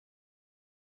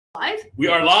Live? We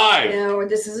are live. No,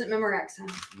 this isn't Memorex.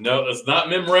 No, it's not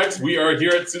Memorex. We are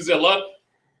here at Suzilla.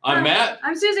 I'm Matt.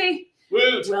 I'm Susie.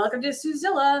 Woot. Welcome to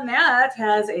Suzilla. Matt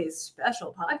has a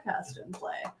special podcast in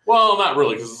play. Well, not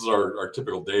really, because this is our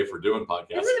typical day for doing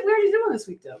podcasts. We already did one this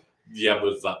week, though. Yeah,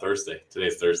 but it's not Thursday.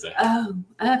 Today's Thursday. Oh,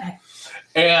 okay.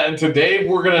 And today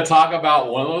we're going to talk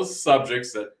about one of those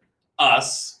subjects that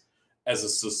us, as a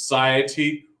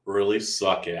society, really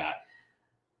suck at.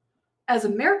 As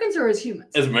Americans or as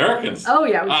humans? As Americans. Oh,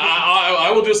 yeah.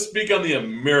 I will just speak on the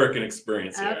American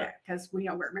experience here. Okay, because we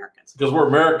know we're Americans. Because we're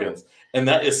Americans. And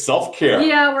that is self-care.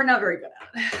 Yeah, we're not very good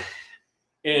at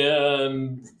it.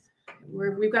 And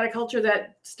We've got a culture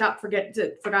that forgot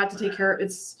to take care of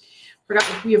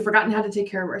we have forgotten how to take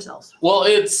care of ourselves. well,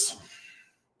 I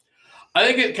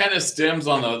think it kind of stems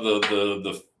on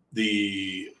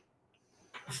the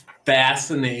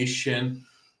fascination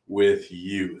with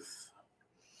youth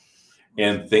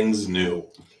and things new.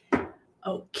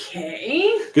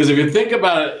 Okay. Because if you think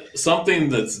about it, something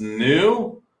that's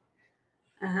new,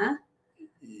 Uh-huh.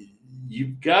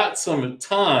 you've got some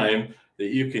time that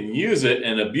you can use it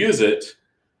and abuse it,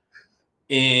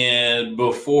 and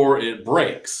before it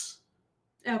breaks.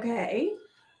 Okay.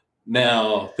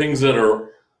 Now, things that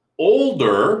are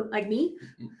older, Like me?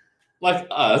 like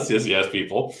us, yes,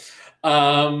 people,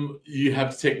 you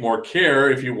have to take more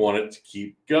care if you want it to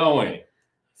keep going.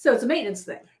 So it's a maintenance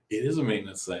thing. It is a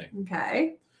maintenance thing.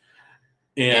 Okay.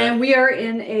 And And we are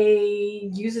in a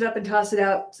use it up and toss it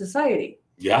out society.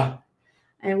 yeah.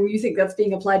 And you think that's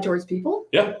being applied towards people?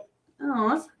 Yeah. Oh,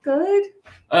 that's good.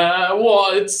 Well,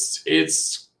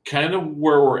 it's kind of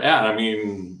where we're at. I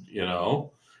mean,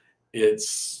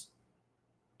 it's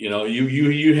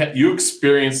you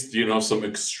experienced some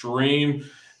extreme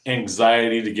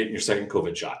anxiety to get your second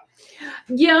COVID shot.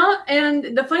 Yeah,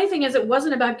 and the funny thing is it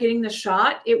wasn't about getting the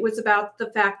shot. It was about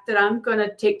the fact that I'm going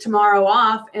to take tomorrow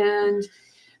off and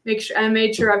I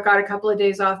made sure I've got a couple of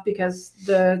days off because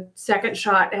the second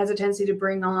shot has a tendency to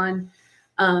bring on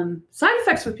side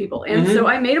effects with people. And so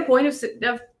I made a point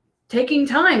of taking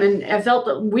time, and I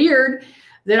felt weird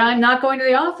that I'm not going to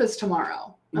the office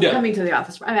tomorrow. I'm coming to the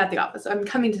office. I'm at the office. I'm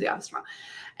coming to the office tomorrow.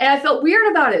 And I felt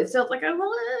weird about it. So like, well,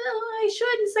 I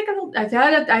should. It's like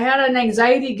I had an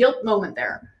anxiety guilt moment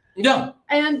there. Yeah.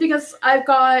 And because I've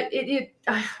got you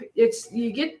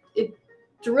get it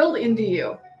drilled into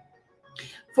you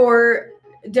for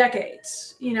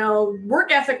decades.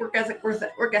 Work ethic.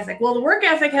 Well, the work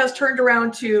ethic has turned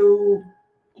around to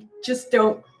just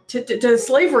to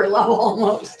slavery level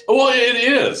almost. Well, it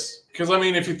is, because I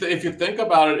mean, if you think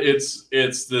about it,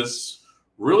 it's this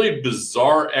really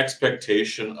bizarre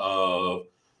expectation of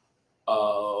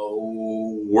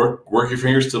work your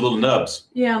fingers to little nubs.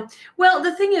 Yeah. Well,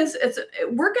 the thing is,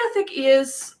 work ethic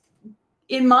is,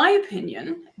 in my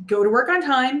opinion, go to work on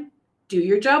time, do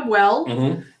your job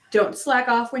well, don't slack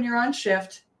off when you're on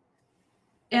shift,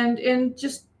 and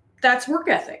just that's work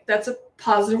ethic. That's a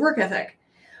positive work ethic.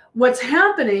 What's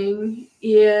happening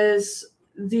is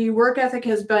the work ethic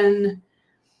has been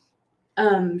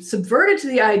subverted to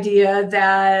the idea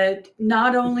that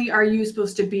not only are you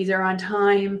supposed to be there on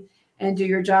time and do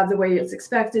your job the way it's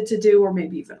expected to do, or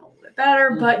maybe even a little bit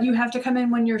better, but you have to come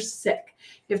in when you're sick.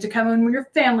 You have to come in when your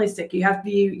family's sick. You have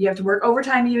to work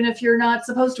overtime even if you're not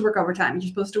supposed to work overtime. You're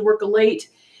supposed to work late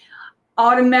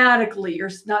automatically. You're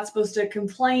not supposed to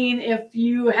complain if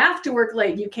you have to work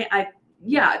late. You can't.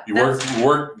 You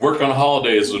work on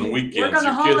holidays and weekends. Work on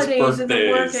the your kids' holidays and the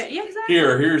work. birthdays. Yeah, exactly.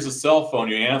 Here's a cell phone.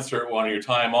 You answer it on your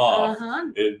time off.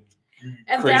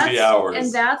 Crazy hours.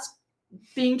 And that's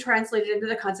being translated into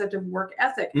the concept of work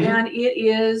ethic. Mm-hmm. And it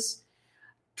is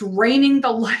draining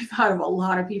the life out of a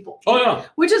lot of people. Oh, yeah.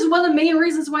 Which is one of the main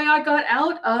reasons why I got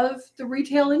out of the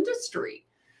retail industry.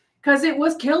 Because it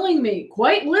was killing me,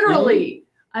 quite literally.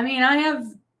 I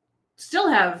mean, still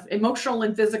have emotional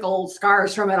and physical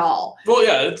scars from it all. Well,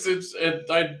 yeah,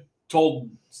 I told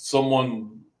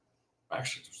someone,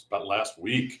 actually, it was about last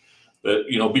week, that,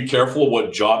 be careful of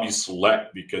what job you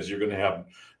select, because you're going to have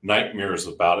nightmares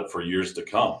about it for years to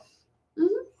come.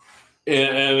 And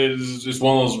it's just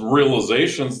one of those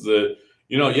realizations that,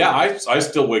 I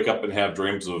still wake up and have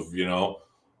dreams of,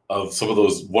 of some of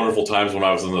those wonderful times when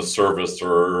I was in the service,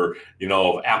 or,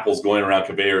 of apples going around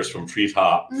conveyors from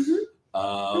treetop.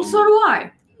 And so do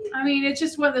I. I mean, it's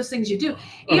just one of those things you do.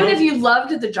 Even if you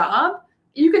loved the job,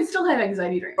 you can still have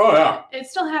anxiety dreams. Oh, yeah. It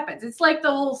still happens. It's like the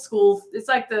whole school. It's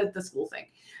like the school thing.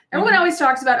 Everyone always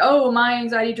talks about, my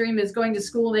anxiety dream is going to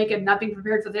school naked, not being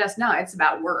prepared for the test. No, it's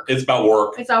about work. It's about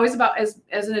work. It's always about, as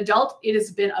an adult, it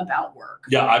has been about work.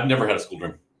 Yeah, I've never had a school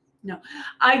dream. No,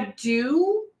 I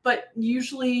do, but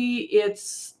usually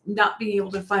it's not being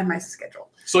able to find my schedule.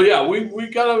 So yeah, we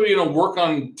gotta work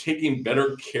on taking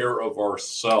better care of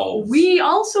ourselves. We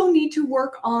also need to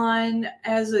work on,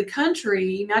 as a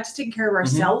country, not just taking care of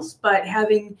ourselves, but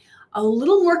having a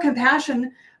little more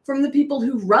compassion from the people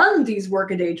who run these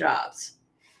workaday jobs.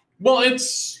 Well,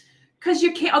 it's because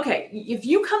you can't. Okay, if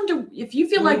you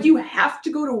feel like you have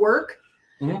to go to work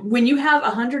when you have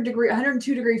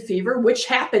 102-degree fever, which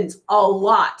happens a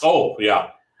lot. Oh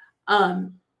yeah.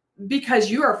 Because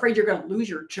you are afraid you're going to lose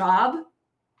your job,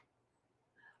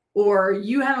 or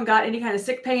you haven't got any kind of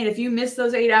sick pay, and if you miss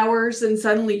those 8 hours, and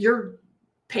suddenly your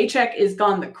paycheck is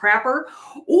gone the crapper,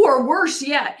 or worse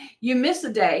yet, you miss a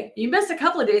day, you miss a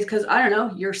couple of days because, I don't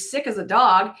know, you're sick as a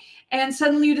dog, and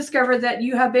suddenly you discover that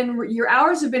your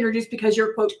hours have been reduced because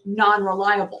you're, quote,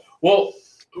 non-reliable. Well,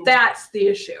 that's the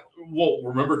issue. Well,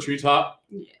 remember Treetop?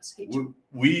 Yes.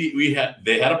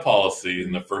 They had a policy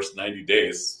in the first 90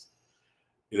 days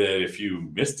that if you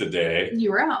missed a day,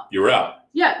 you were out.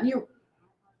 Yeah, you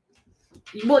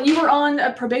were on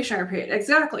a probationary period.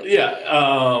 Exactly.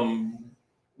 Yeah.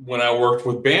 When I worked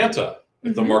with Banta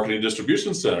at the Marketing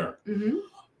Distribution Center,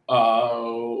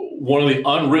 one of the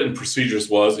unwritten procedures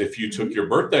was if you took your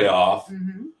birthday off,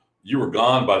 you were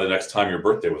gone by the next time your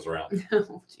birthday was around.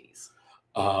 Oh, jeez.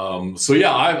 So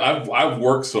yeah, I've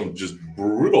worked some just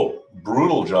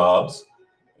brutal jobs,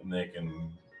 and they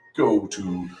can go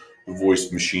to the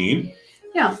voice machine.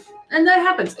 Yeah, and that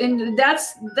happens, and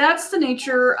that's the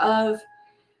nature of.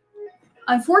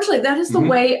 Unfortunately, that is the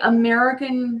way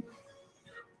American.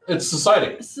 It's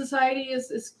society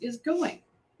is going.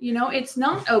 It's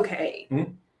not okay.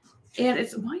 And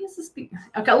it's, why is this being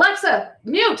okay? Alexa,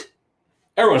 mute.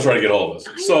 Everyone's trying to get hold of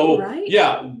us. So right?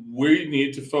 Yeah, we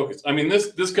need to focus. I mean,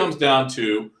 this comes down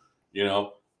to,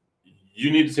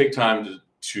 you need to take time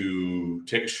to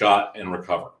take a shot and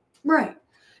recover. Right.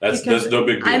 That's no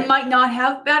big deal. I might not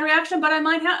have bad reaction, but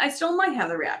I still might have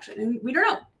the reaction, and we don't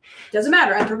know. Doesn't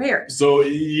matter. I'm prepared. So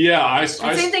yeah,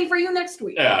 same thing for you next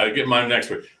week. Yeah, I get mine next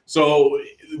week. So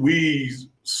we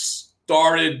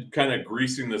started kind of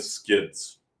greasing the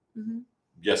skids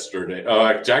yesterday.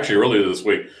 Actually, earlier this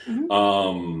week,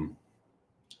 to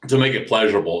make it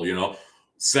pleasurable.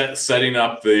 Setting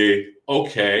up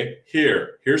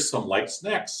here's some light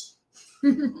snacks.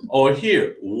 Oh,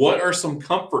 here, what are some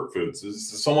comfort foods? If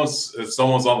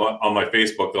someone's on my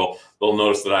Facebook, they'll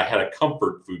notice that I had a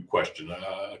comfort food question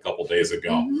a couple days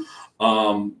ago.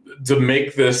 To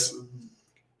make this,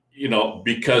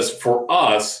 because for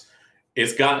us,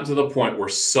 it's gotten to the point where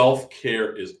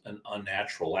self-care is an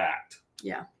unnatural act.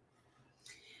 Yeah.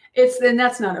 Then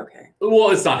that's not okay. Well,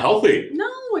 it's not healthy. No,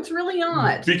 it's really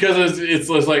not. Because it's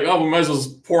like, we might as well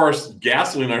pour our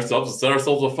gasoline ourselves and set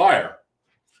ourselves afire.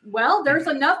 Well, there's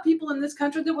enough people in this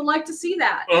country that would like to see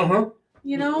that.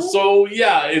 So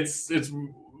yeah, it's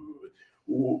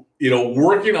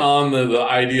working on the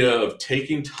idea of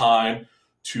taking time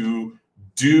to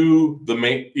do the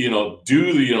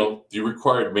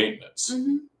required maintenance.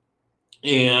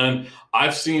 And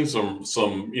I've seen some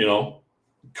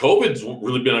COVID's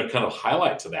really been a kind of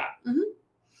highlight to that.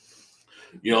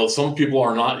 Some people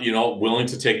are not willing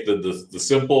to take the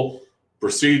simple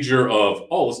procedure of,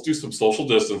 let's do some social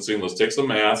distancing, let's take some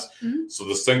masks so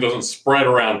this thing doesn't spread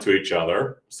around to each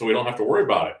other, so we don't have to worry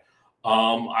about it.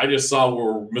 I just saw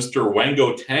where Mr.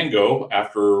 Wango Tango,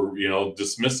 after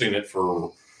dismissing it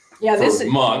for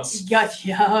months,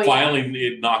 finally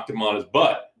it knocked him on his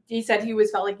butt. He said he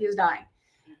felt like he was dying.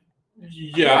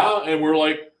 Yeah, and we're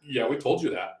like, yeah, we told you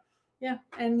that. Yeah,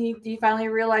 and he finally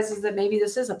realizes that maybe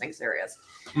this is something serious.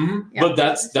 Yeah. But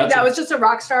that was just a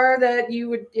rock star that you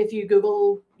would, if you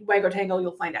Google Wango Tango,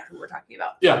 you'll find out who we're talking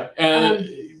about. Yeah, and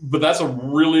but that's a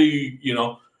really,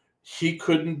 he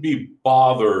couldn't be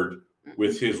bothered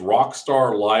with his rock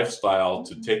star lifestyle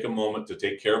to take a moment to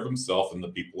take care of himself and the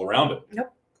people around him.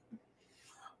 Nope.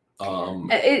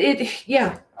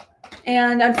 Yeah.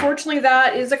 And unfortunately,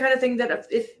 that is the kind of thing that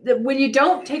when you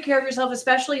don't take care of yourself,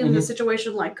 especially in a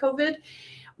situation like COVID,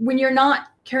 when you're not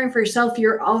caring for yourself,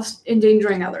 you're also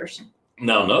endangering others.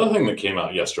 Now, another thing that came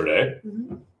out yesterday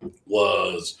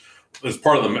was, as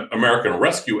part of the American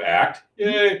Rescue Act.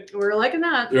 Yay! We're liking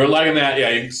that. You're liking that. Yeah,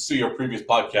 you can see our previous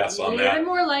podcasts on that. Even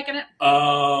more liking it.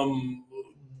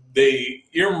 They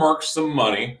earmarked some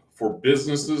money for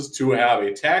businesses to have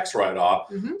a tax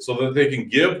write-off so that they can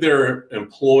give their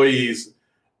employees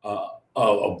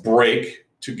a break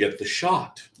to get the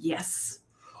shot. Yes.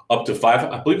 Up to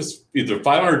I believe it's either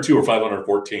 502 or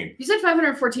 514. You said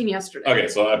 514 yesterday. Okay,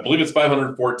 so I believe it's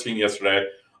 514 yesterday.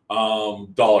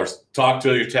 Dollars. Talk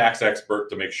to your tax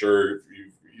expert to make sure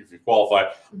if you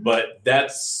qualify. But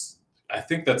I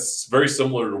think that's very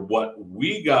similar to what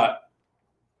we got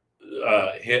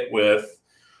hit with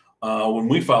when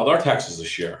we filed our taxes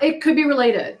this year. It could be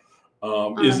related.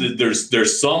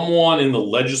 There's someone in the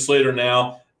legislature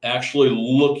now actually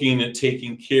looking at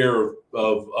taking care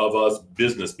of us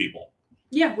business people.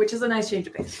 Yeah, which is a nice change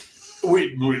of pace.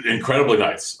 We incredibly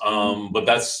nice. But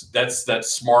that's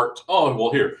smart. Oh,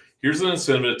 well, here's an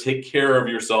incentive to take care of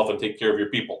yourself and take care of your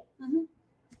people.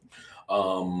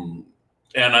 Mm-hmm.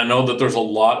 And I know that there's a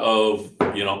lot of,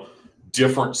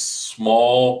 different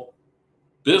small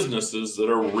businesses that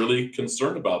are really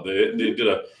concerned about it. They did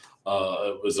it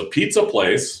was a pizza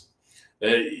place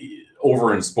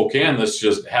over in Spokane that's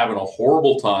just having a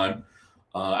horrible time.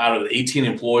 Out of the 18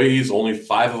 employees, only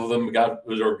 5 of them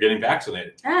are getting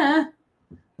vaccinated.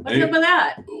 What's up with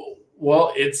that?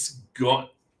 Well, it's gone.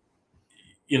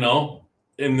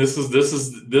 And this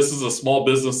is a small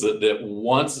business that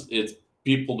wants its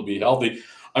people to be healthy.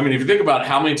 I mean, if you think about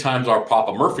how many times our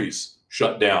Papa Murphy's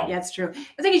shut down. Yeah, it's true.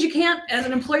 The thing is, you can't, as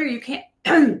an employer, you can't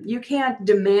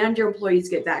demand your employees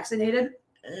get vaccinated.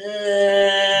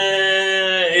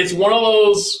 It's one of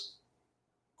those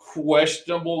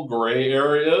questionable gray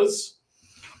areas.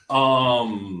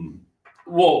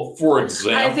 Well, for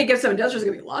example, I think if someone does, there's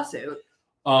going to be a lawsuit.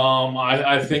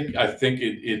 I think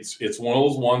it's one of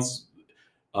those ones.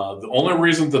 The only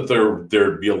reason that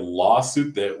there'd be a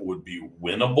lawsuit that would be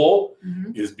winnable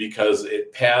is because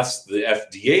it passed the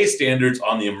FDA standards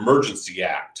on the Emergency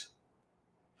Act.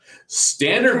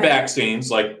 Standard vaccines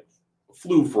like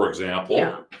flu, for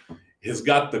example, has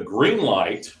got the green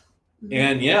light.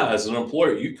 And as an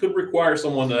employer, you could require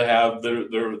someone to have their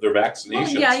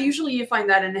vaccinations. Well, usually you find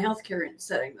that in a healthcare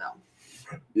setting, though.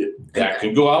 That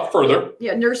can go out further.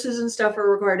 Yeah, nurses and stuff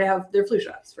are required to have their flu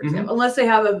shots, for example, unless they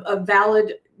have a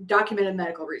valid, documented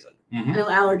medical reason, an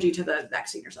allergy to the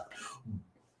vaccine or something.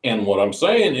 And what I'm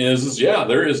saying is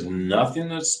there is nothing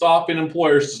that's stopping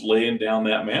employers just laying down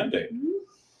that mandate.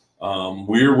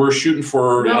 We're shooting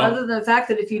for. Well, other than the fact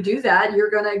that if you do that, you're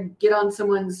going to get on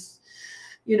someone's,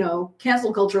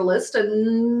 cancel culture list,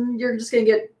 and you're just going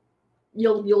to get,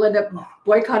 you'll end up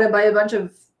boycotted by a bunch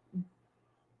of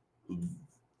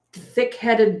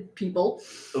thick-headed people.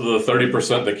 The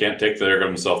 30% that can't take care of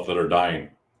themselves that are dying.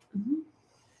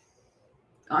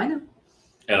 I know.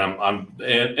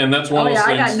 And that's one of those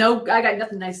things. I got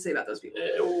nothing nice to say about those people.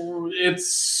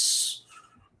 It's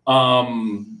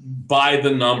by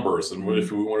the numbers, and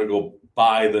if we want to go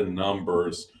by the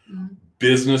numbers,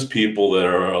 business people that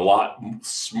are a lot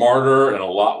smarter and a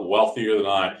lot wealthier than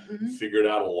I figured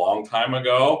out a long time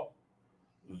ago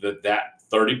that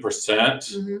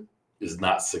 30% is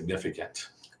not significant.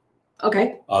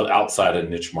 Okay. Outside a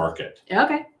niche market.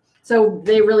 Okay. So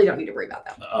they really don't need to worry about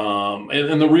that.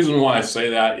 And the reason why I say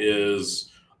that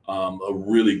is a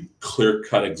really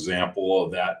clear-cut example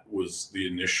of that was the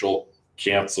initial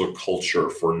cancel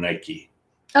culture for Nike.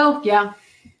 Oh, yeah.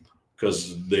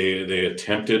 Because they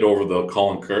attempted over the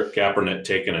Colin Kaepernick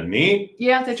taking a knee.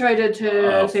 Yeah, they tried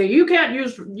to say you can't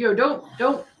use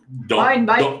don't buy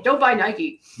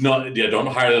Nike. No, don't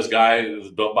hire this guy.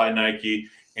 Don't buy Nike.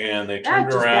 And they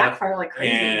turned around. Backfire like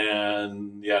crazy.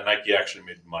 And Nike actually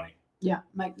made money. Yeah,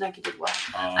 Nike did well.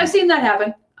 I've seen that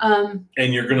happen. And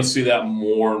you're going to see that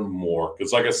more and more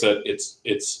because, like I said,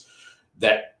 it's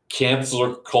that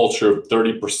canceler culture of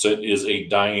 30% is a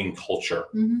dying culture.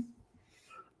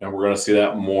 And we're going to see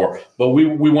that more. But we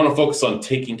want to focus on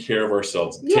taking care of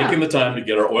ourselves, taking the time to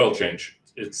get our oil change.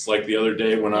 It's like the other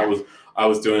day when I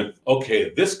was doing,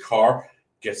 this car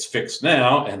gets fixed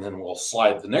now, and then we'll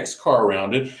slide the next car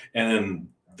around it. And then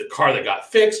the car that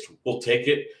got fixed, we'll take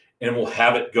it and we'll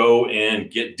have it go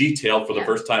and get detailed for the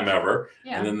first time ever.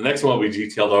 Yeah. And then the next one will be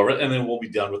detailed over it. And then we'll be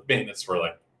done with maintenance for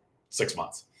like 6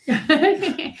 months.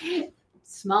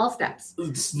 Small steps.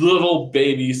 It's little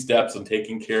baby steps in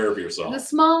taking care of yourself. The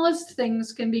smallest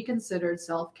things can be considered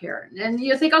self-care. And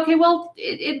you think, okay, well,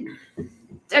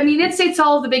 it's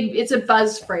all the big, it's a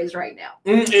buzz phrase right now.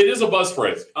 It is a buzz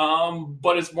phrase.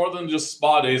 But it's more than just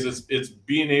spa days. It's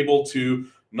being able to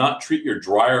not treat your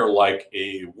dryer like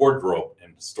a wardrobe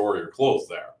and store your clothes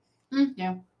there.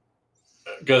 Yeah.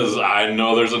 Because I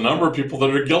know there's a number of people that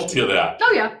are guilty of that.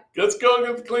 Oh, yeah. Let's go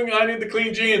get the clean. I need the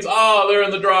clean jeans. Oh, they're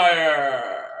in the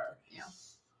dryer.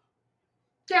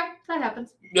 Yeah, that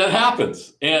happens. That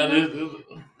happens. And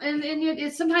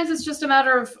it sometimes it's just a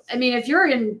matter of, if you're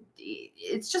in,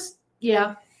 it's just,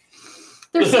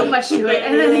 there's so much to it.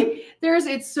 And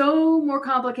it's so more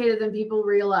complicated than people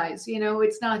realize.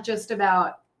 It's not just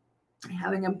about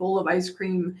having a bowl of ice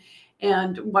cream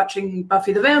and watching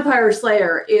Buffy the Vampire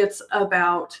Slayer. It's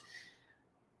about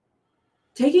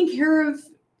taking care of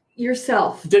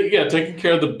yourself. Taking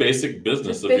care of the basic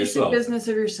business of yourself. Business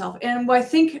of yourself. And what I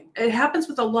think it happens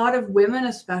with a lot of women,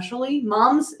 especially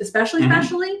moms, especially,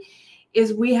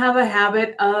 is we have a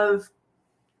habit of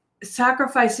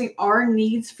sacrificing our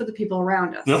needs for the people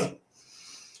around us. Yep.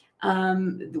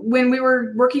 When we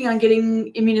were working on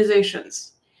getting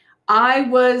immunizations, I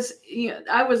was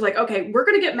like, okay, we're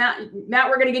going to get Matt,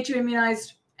 we're going to get you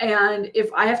immunized. And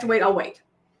if I have to wait, I'll wait.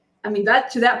 I mean,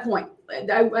 to that point,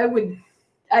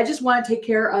 I just want to take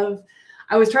care of,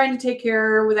 I was trying to take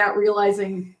care without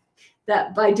realizing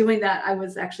that by doing that, I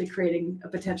was actually creating a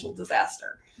potential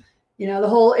disaster. You know, the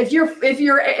whole, if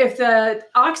the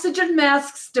oxygen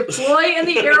masks deploy in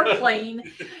the airplane,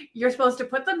 you're supposed to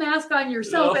put the mask on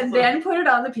yourself and then put it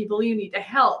on the people you need to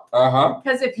help.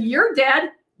 Because if you're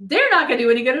dead, they're not going to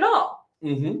do any good at all.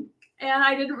 And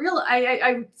I didn't realize,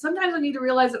 I sometimes I need to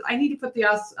realize that I need to put the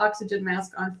oxygen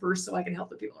mask on first so I can help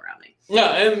the people around me.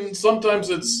 Yeah, and sometimes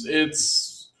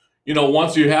it's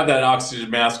once you have that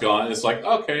oxygen mask on, it's like,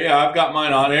 okay, yeah, I've got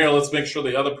mine on here. Let's make sure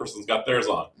the other person's got theirs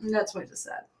on. And that's what I just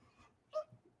said.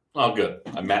 Oh, good.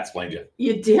 I Matt-splained you.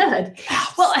 You did.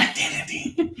 Well,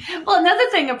 another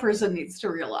thing a person needs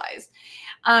to realize,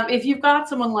 if you've got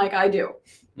someone like I do,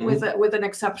 with an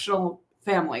exceptional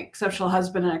family, exceptional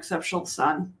husband, and exceptional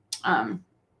son,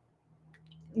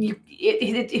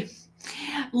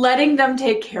 letting them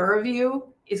take care of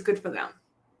you is good for them.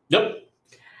 Yep.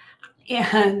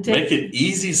 And make it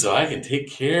easy so I can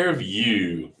take care of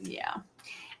you. Yeah.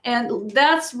 And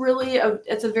that's really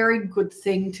it's a very good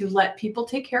thing to let people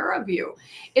take care of you.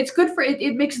 It's good for it.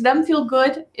 It makes them feel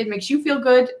good. It makes you feel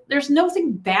good. There's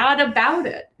nothing bad about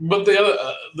it. But the other,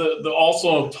 the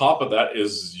also on top of that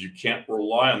is you can't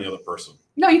rely on the other person.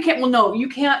 No, you can't. Well, no, you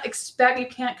can't expect. You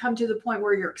can't come to the point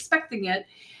where you're expecting it.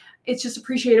 It's just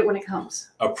appreciate it when it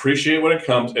comes. Appreciate when it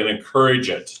comes and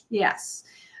encourage it. Yes.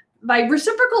 By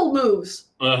reciprocal moves.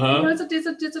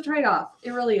 It's a trade-off.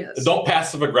 It really is. Don't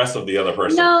passive aggressive the other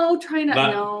person. No, try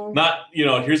not. Not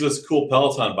here's this cool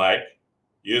Peloton bike.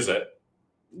 Use it.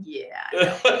 Yeah.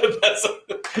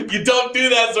 You don't do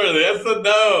that sort of thing. That's a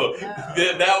no.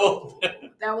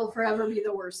 That will forever be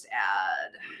the worst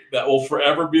ad. That will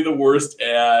forever be the worst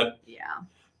ad. Yeah.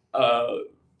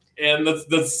 And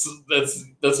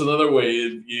that's another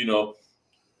way.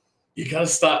 You gotta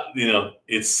stop.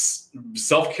 It's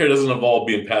self-care doesn't involve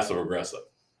being passive aggressive.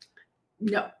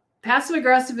 No, passive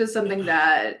aggressive is something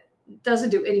that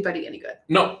doesn't do anybody any good.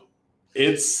 No,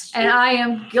 I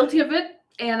am guilty of it.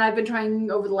 And I've been trying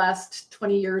over the last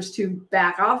 20 years to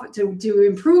back off, to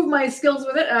improve my skills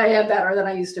with it. And I am better than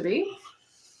I used to be.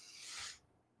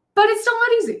 But it's still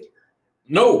not easy.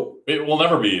 No, it will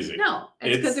never be easy. No,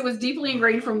 it's because it was deeply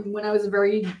ingrained from when I was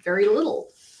very, very little,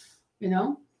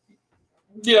 Yeah.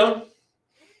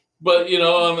 But,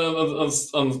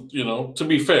 to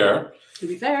be fair.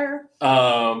 You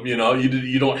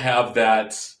don't have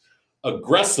that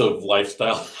aggressive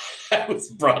lifestyle I was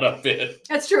brought up in.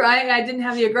 That's true. I didn't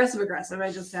have the aggressive.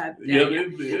 I just had.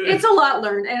 It's a lot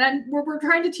learned, and we're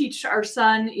trying to teach our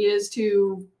son is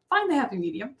to find the happy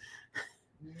medium.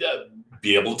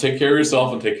 Be able to take care of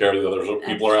yourself and take care of the other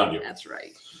people around you. That's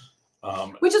right.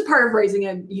 Which is part of raising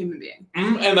a human being.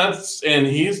 And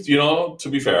he's, to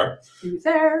be fair,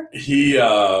 he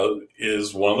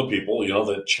is one of the people,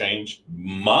 that changed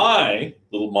my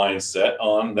little mindset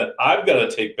on that I've got to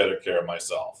take better care of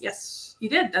myself. Yes, you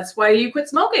did. That's why you quit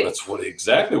smoking. That's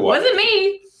exactly what. Wasn't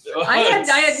me. I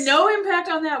had no impact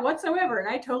on that whatsoever, and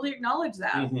I totally acknowledge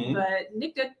that. But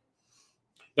Nick did.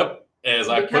 Yep.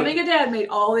 Becoming a dad made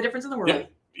all the difference in the world.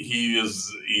 Yep. He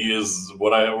is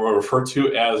what I refer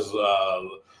to as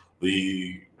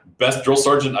the best drill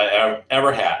sergeant I have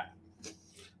ever had.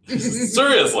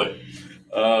 Seriously.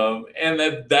 And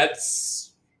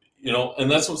that's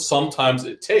what sometimes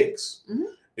it takes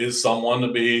is someone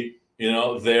to be,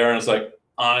 there. And it's like,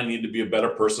 I need to be a better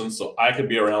person so I can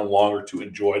be around longer to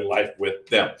enjoy life with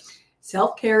them.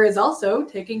 Self-care is also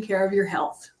taking care of your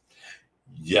health.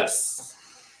 Yes.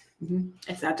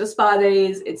 It's not just spa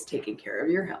days, it's taking care of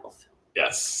your health.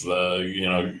 Yes.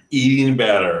 Eating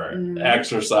better,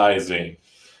 exercising,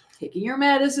 taking your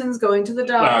medicines, going to the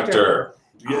doctor.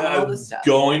 Yeah,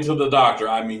 going to the doctor.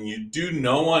 I mean, you do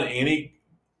no one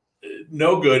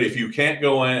no good if you can't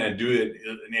go in and do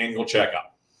an annual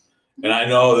checkup. And I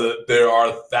know that there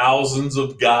are thousands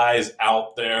of guys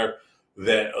out there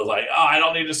that are like, I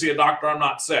don't need to see a doctor, I'm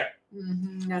not sick.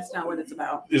 That's not what it's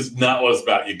about. It's not what it's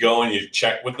about. You go and you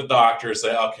check with the doctor,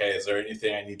 say, okay, is there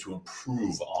anything I need to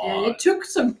improve on? And it took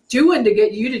some doing to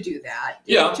get you to do that.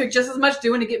 Yeah. It took just as much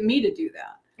doing to get me to do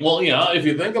that. Well, if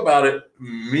you think about it,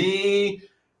 me,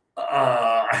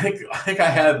 I think I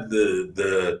had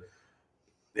the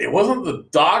it wasn't the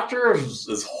doctor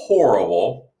is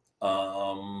horrible.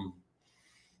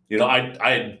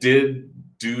 I did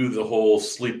do the whole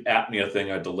sleep apnea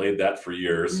thing. I delayed that for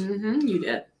years. Mm-hmm, you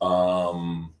did.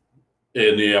 And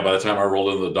by the time I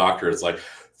rolled into the doctor, it's like,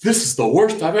 this is the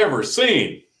worst I've ever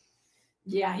seen.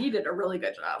 Yeah, he did a really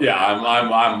good job. Yeah,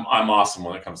 I'm awesome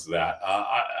when it comes to that.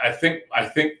 I think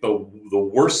the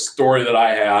worst story that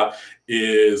I have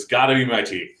is got to be my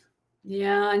teeth.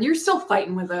 Yeah, and you're still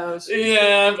fighting with those.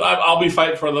 Yeah, I'll be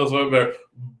fighting for those over.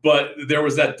 But there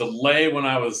was that delay when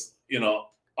I was,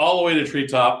 all the way to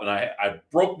Treetop, and I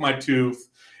broke my tooth,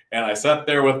 and I sat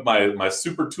there with my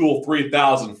Super Tool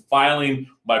 3000 filing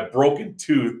my broken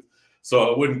tooth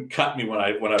so it wouldn't cut me when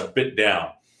I bit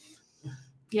down.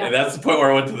 Yeah, and that's the point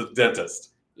where I went to the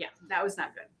dentist. Yeah, that was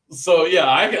not good. So yeah,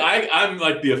 I'm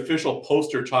like the official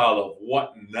poster child of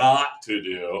what not to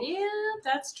do. Yeah,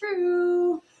 that's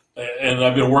true. And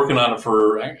I've been working on it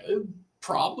for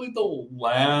probably the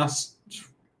last.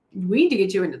 We need to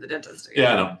get you into the dentist again.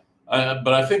 Yeah, I know.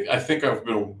 But I think I've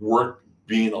been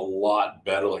being a lot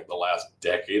better like the last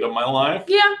decade of my life.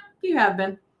 Yeah, you have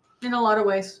been in a lot of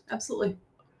ways. Absolutely.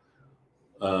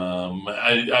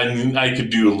 I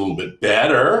could do a little bit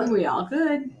better. We all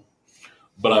could.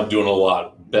 But I'm doing a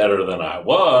lot better than I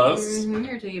was. Mm-hmm.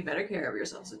 You're taking better care of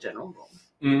yourself as a general rule.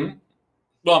 Mm-hmm.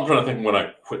 Well, I'm trying to think when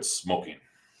I quit smoking.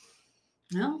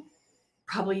 Well,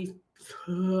 probably.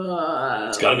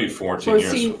 It's got to be 14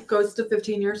 years. Goes to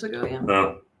 15 years ago, yeah.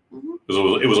 No.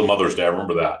 Because it was a Mother's Day. I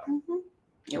remember that. Mm-hmm.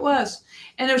 It was.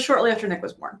 And it was shortly after Nick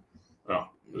was born. Oh,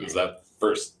 it was that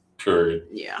first period.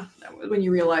 Yeah, that was when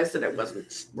you realized that it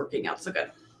wasn't working out so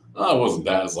good. Oh, it wasn't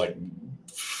that. It's like,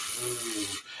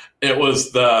 it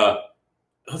was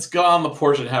let's go on the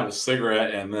porch and have a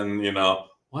cigarette, and then,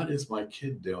 what is my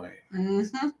kid doing?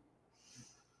 Mm-hmm.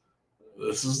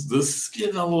 This is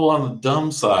getting a little on the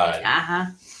dumb side. Uh-huh.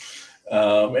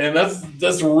 And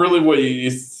that's really what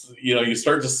you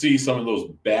start to see some of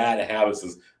those bad habits.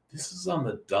 This is on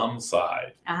the dumb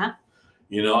side. Uh-huh.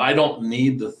 I don't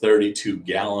need the 32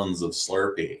 gallons of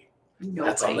Slurpee. No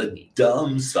that's way. on the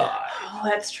dumb side. Oh,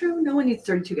 that's true. No one needs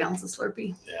 32 gallons of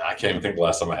Slurpee. Yeah, I can't even think the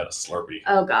last time I had a Slurpee.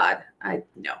 Oh, God.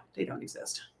 No, they don't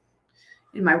exist.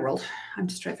 In my world. I'm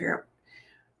just trying to figure out.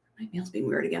 My nail's being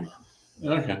weird again.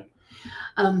 Okay.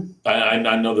 I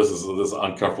know this is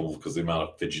uncomfortable because the amount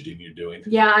of fidgeting you're doing.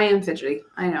 Yeah, I am fidgety.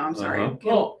 I know. I'm sorry. Uh-huh.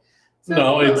 Well,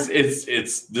 no, it's this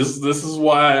is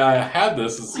why I had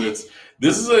this.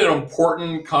 This is an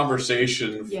important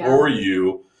conversation for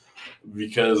you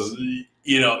because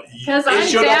because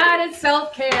I'm bad at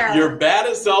self-care. You're bad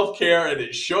at self-care, and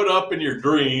it showed up in your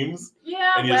dreams.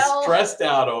 Yeah, and you're stressed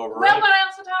out over it. Well, but I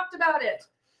also talked about it.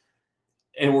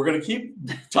 And we're going to keep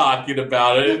talking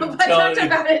about it. I talked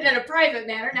about it in a private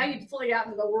manner. Now you pull it out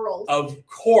into the world. Of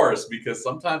course, because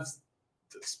sometimes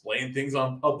explain things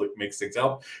on public makes things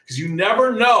help. Because you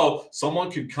never know.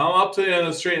 Someone could come up to you in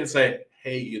the street and say,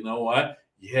 hey, you know what?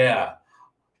 Yeah,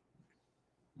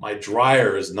 my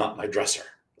dryer is not my dresser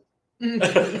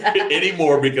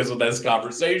anymore because of this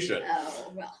conversation.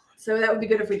 Oh, well. So that would be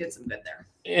good if we did some good there.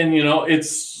 And,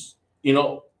 it's,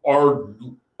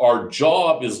 our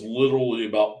job is literally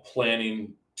about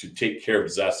planning to take care of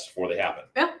disasters before they happen.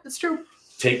 Yeah, that's true.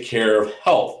 Take care of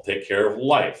health, take care of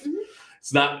life. Mm-hmm.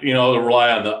 It's not, to rely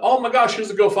on oh my gosh,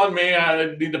 here's a GoFundMe.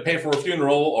 I need to pay for a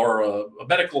funeral or a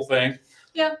medical thing.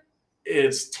 Yeah.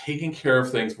 It's taking care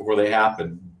of things before they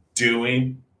happen.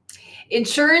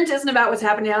 Insurance isn't about what's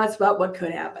happening now. It's about what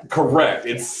could happen. Correct.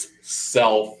 It's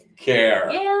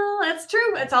self-care. Yeah, that's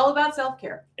true. It's all about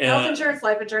self-care. Health insurance,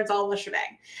 life insurance, all the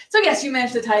shebang. So yes, you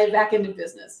managed to tie it back into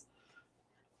business.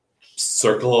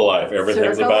 Circle of life.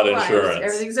 Everything's about insurance.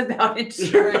 Everything's about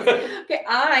insurance. Okay,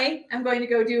 I am going to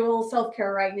go do a little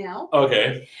self-care right now.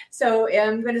 Okay. So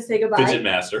I'm going to say goodbye. Fidget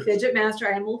master.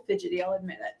 I am a little fidgety, I'll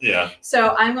admit it. Yeah.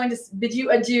 So I'm going to bid you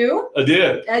adieu.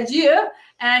 Adieu. Adieu.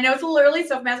 And I know it's a little early,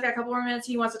 so if Matt's got a couple more minutes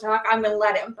he wants to talk, I'm going to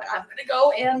let him. But I'm going to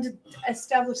go and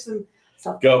establish some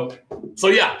self-care. Go. So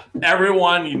yeah,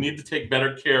 everyone, you need to take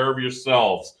better care of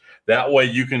yourselves. That way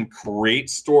you can create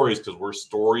stories because we're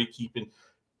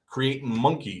creating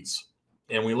monkeys,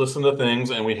 and we listen to things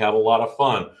and we have a lot of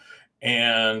fun.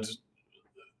 And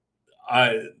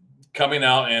I coming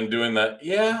out and doing that.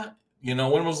 Yeah.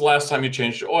 When was the last time you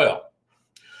changed your oil?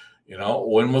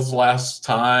 When was the last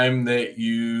time that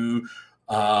you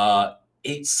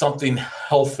ate something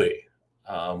healthy?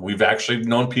 We've actually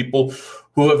known people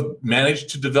who have managed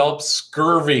to develop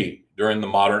scurvy during the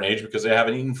modern age because they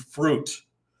haven't eaten fruit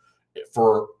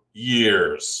for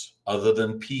years other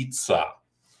than pizza.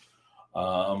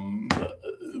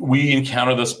 We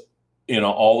encounter this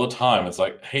all the time. It's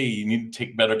like, hey, you need to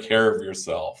take better care of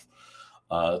yourself.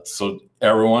 So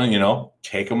everyone,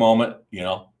 take a moment,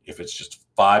 if it's just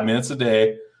 5 minutes a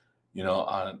day,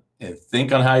 and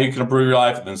think on how you can improve your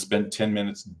life, and then spend 10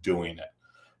 minutes doing it.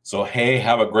 So, hey,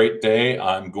 have a great day.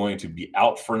 I'm going to be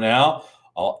out for now.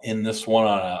 I'll end this one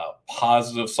on a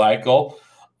positive cycle.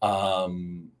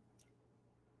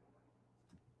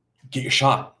 Get your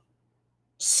shot.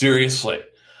 Seriously.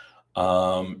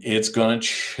 It's going to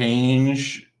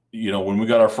change. When we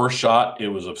got our first shot, it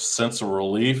was a sense of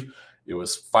relief. It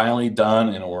was finally done,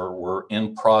 and we're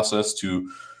in process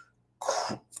to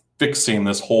fixing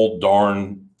this whole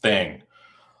darn thing.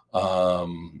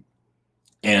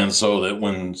 And so that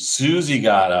when Susie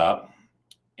got up,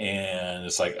 and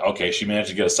it's like, okay, she managed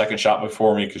to get a second shot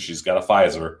before me because she's got a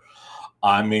Pfizer.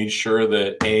 I made sure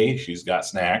that A, she's got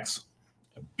snacks.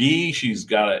 B, she's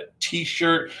got a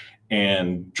t-shirt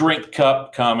and drink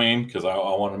cup coming, because I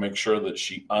want to make sure that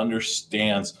she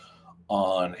understands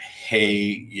on, hey,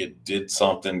 you did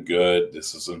something good.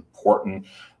 This is important.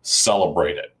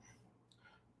 Celebrate it.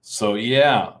 So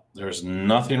yeah, there's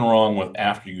nothing wrong with,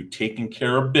 after you taking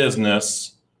care of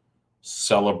business,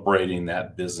 celebrating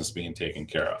that business being taken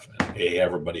care of. And hey,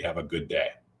 everybody have a good day.